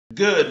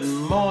Good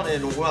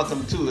morning,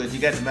 welcome to it. You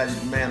got the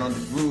Magic Man on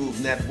the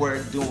Groove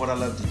Network, doing what I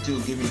love to do,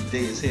 giving you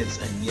today's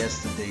hits and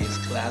yesterday's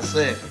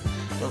classic.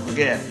 Don't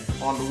forget,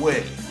 on the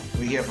way,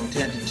 we're here from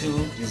 10 to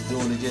 2, just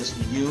doing it just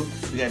for you.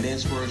 We got the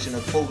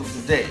inspirational quote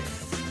of the day.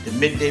 The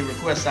midday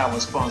request hour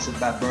is sponsored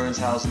by Burns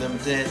House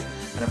Limited.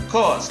 And of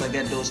course, I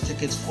got those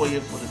tickets for you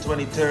for the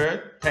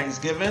 23rd,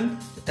 Thanksgiving.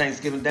 The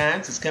Thanksgiving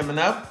dance is coming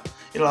up.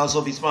 It'll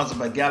also be sponsored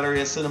by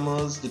Galleria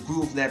Cinemas, the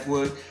Groove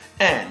Network,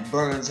 and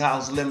Burns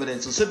House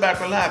Limited. So sit back,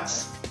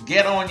 relax,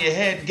 get on your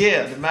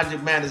headgear. The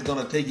Magic Man is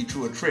going to take you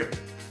through a trip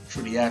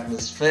through the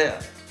atmosphere.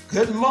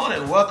 Good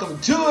morning, welcome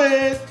to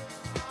it.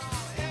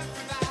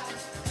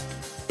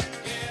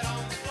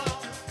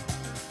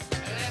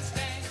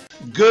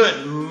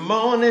 Good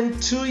morning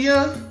to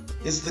you.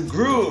 It's the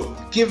Groove,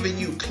 giving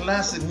you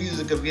classic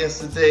music of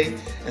yesterday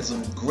and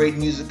some great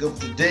music of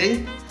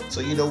today.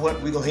 So you know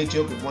what? We're going to hit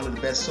you up with one of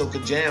the best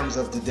soca jams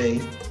of the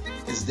day.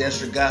 It's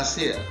Destra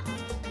Garcia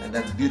and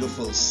that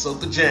beautiful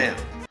soca jam,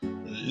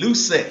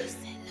 Lucy.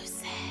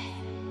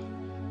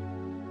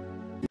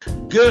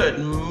 Good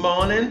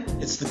morning.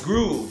 It's the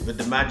Groove with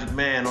the Magic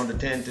Man on the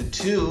 10 to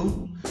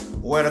 2.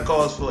 Weather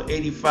calls for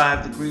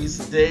 85 degrees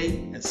today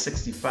and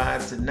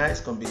 65 tonight.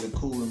 It's going to be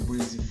cool and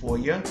breezy for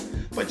you.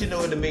 But you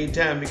know, in the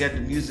meantime, we got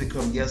the music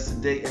from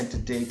yesterday and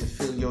today to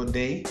fill your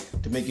day,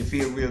 to make you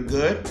feel real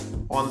good.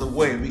 On the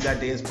way, we got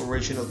the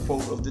inspirational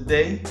quote of the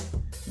day.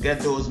 We got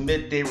those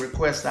midday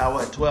request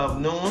hour at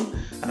 12 noon.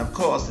 And of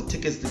course, the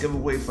tickets to give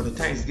away for the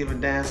Thanksgiving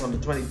dance on the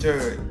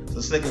 23rd.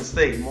 So stick and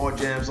stay. More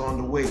jams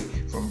on the way.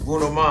 From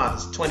Bruno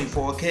Mars,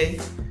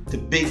 24K. To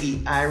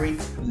Biggie, Irie,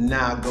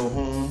 Now Go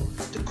Home,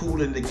 to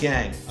Kool and the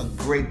Gang, a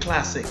great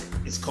classic.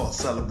 It's called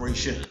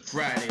Celebration.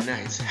 Friday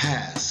nights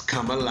has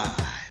come alive.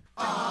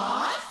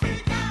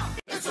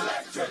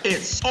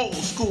 It's Old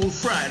School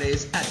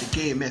Fridays at the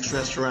Game X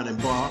Restaurant and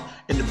Bar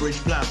in the Bridge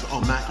Plaza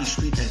on Mackey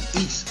Street and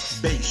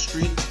East Bay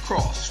Street,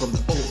 across from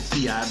the old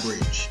PI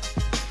Bridge.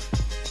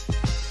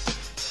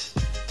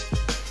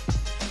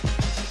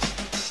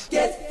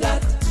 Get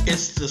that.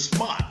 It's the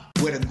spot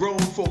where the grown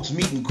folks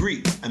meet and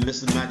greet, and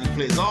Mr. Magic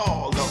plays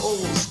all the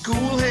old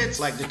school hits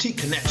like the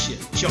T-Connection,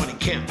 Johnny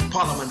Kemp,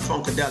 Parliament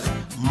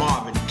Funkadelic,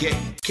 Marvin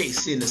Gaye,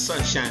 Casey and the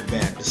Sunshine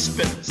Band, the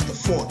Spinners, the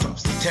Four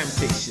Tops, the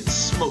Temptations,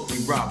 Smokey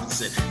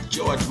Robinson,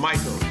 George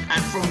Michael,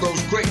 and from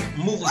those great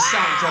movie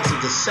soundtracks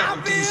of the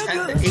 70s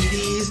and the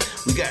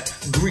 80s, we got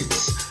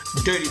Grease,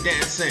 Dirty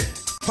Dancing,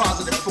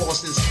 Positive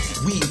Forces,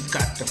 we've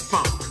got the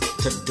funk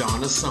to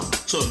dawn a summer.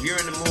 So if you're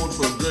in the mood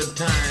for a good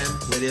time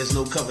where there's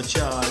no cover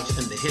charge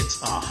and the hits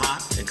are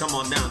hot, then come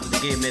on down to the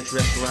Game X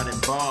Restaurant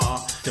and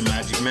Bar, the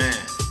Magic Man,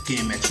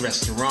 Game X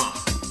Restaurant.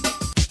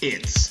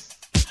 It's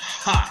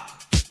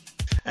hot.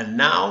 And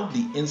now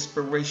the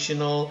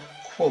inspirational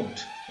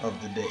quote of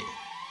the day.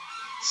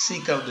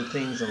 Seek out the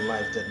things in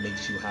life that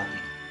makes you happy.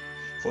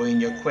 For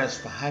in your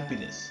quest for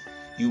happiness,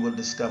 you will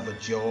discover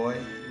joy,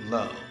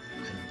 love,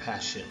 and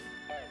passion.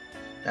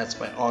 That's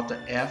by author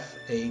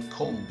F.A.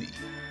 Colby.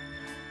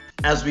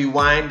 As we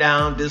wind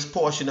down this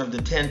portion of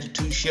the 10 to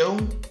 2 show,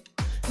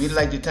 we'd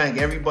like to thank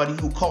everybody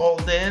who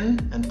called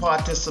in and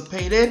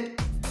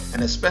participated,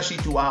 and especially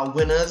to our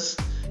winners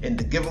in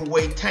the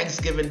giveaway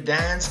Thanksgiving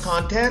Dance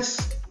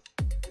Contest.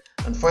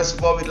 And first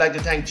of all, we'd like to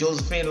thank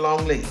Josephine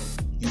Longley.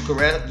 You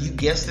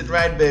guessed it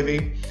right,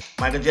 baby.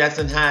 Michael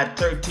Jackson had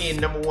 13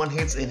 #1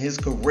 hits in his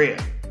career.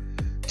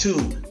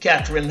 2,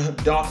 Catherine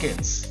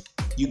Dawkins.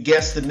 You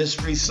guessed the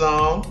mystery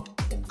song.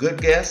 Good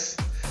guess.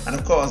 And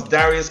of course,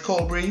 Darius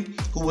Colbury,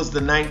 who was the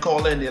 9th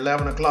caller in the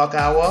 11 o'clock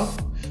hour.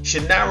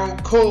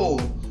 Shanaro Cole,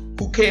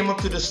 who came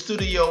up to the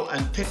studio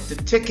and picked the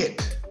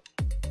ticket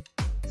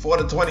for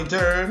the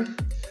 23rd.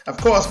 Of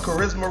course,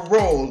 Charisma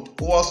Roll,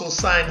 who also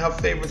signed her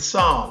favorite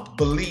song,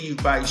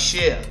 Believe by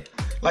Cher.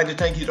 I'd like to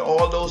thank you to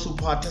all those who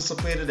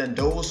participated and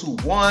those who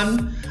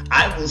won.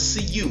 I will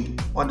see you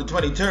on the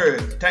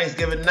 23rd,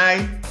 Thanksgiving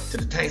night, to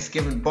the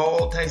Thanksgiving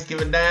ball,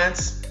 Thanksgiving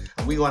dance.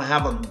 And we're going to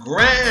have a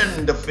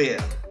grand affair.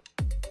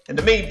 In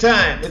the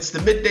meantime, it's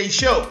the midday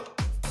show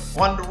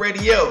on the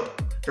radio.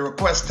 The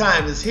request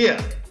time is here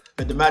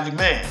with the Magic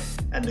Man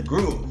and the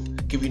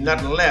Groove. Give you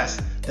nothing less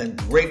than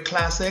great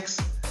classics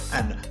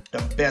and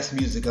the best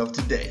music of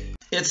today.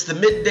 It's the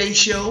midday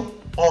show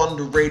on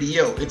the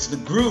radio. It's the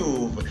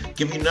Groove.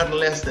 Give you nothing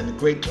less than the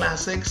great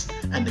classics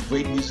and the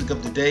great music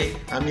of the day.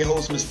 I'm your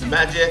host, Mr.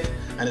 Magic,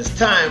 and it's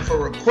time for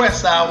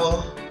Request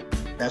Hour.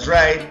 That's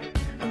right.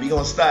 And we're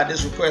going to start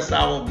this Request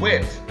Hour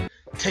with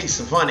Taste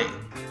of Honey.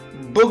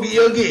 Boogie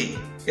Oogie.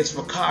 It's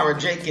for Cara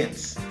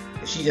Jenkins.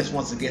 She just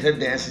wants to get her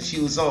dancing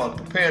shoes on,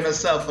 preparing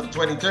herself for the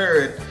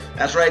 23rd.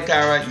 That's right,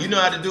 Cara. You know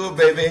how to do it,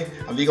 baby.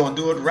 And we're going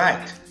to do it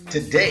right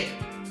today.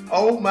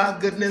 Oh my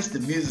goodness, the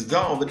music's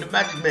on with the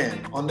Magic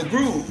Man on the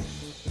Groove.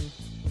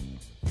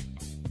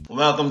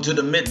 Welcome to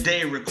the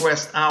Midday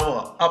Request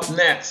Hour. Up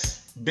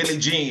next, Billie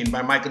Jean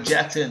by Michael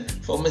Jackson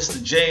for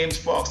Mr. James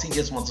Fox. He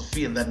just wants to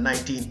feel that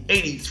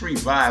 1983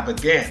 vibe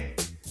again.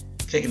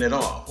 Kicking it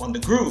off on the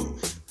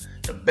Groove.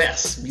 The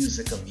best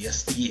music of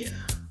yesteryear.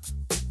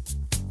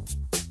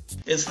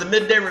 It's the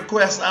midday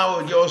request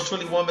hour with yours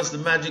truly, one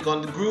Mr. Magic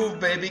on the groove,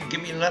 baby.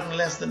 Give you nothing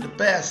less than the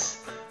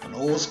best and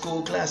old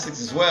school classics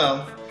as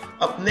well.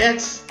 Up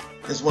next,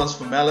 this one's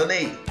from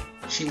Melanie.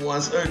 She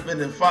wants Earth, Wind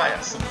and Fire.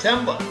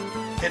 September.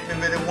 Hit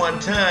me with it one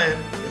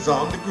time. It's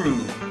on the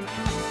groove.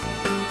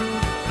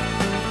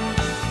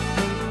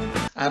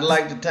 I'd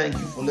like to thank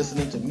you for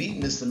listening to me,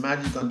 Mr.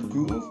 Magic on the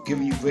Groove,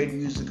 giving you great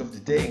music of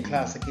today and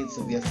classic hits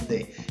of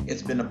yesterday.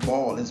 It's been a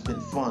ball, it's been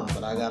fun,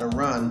 but I gotta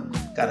run,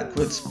 gotta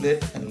quit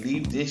split and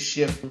leave this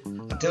ship.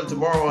 Until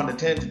tomorrow on the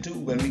 10 to 2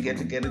 when we get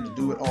together to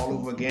do it all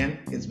over again,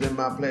 it's been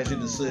my pleasure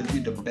to serve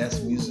you the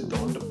best music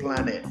on the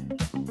planet.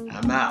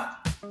 I'm out.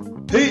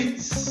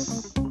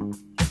 Peace.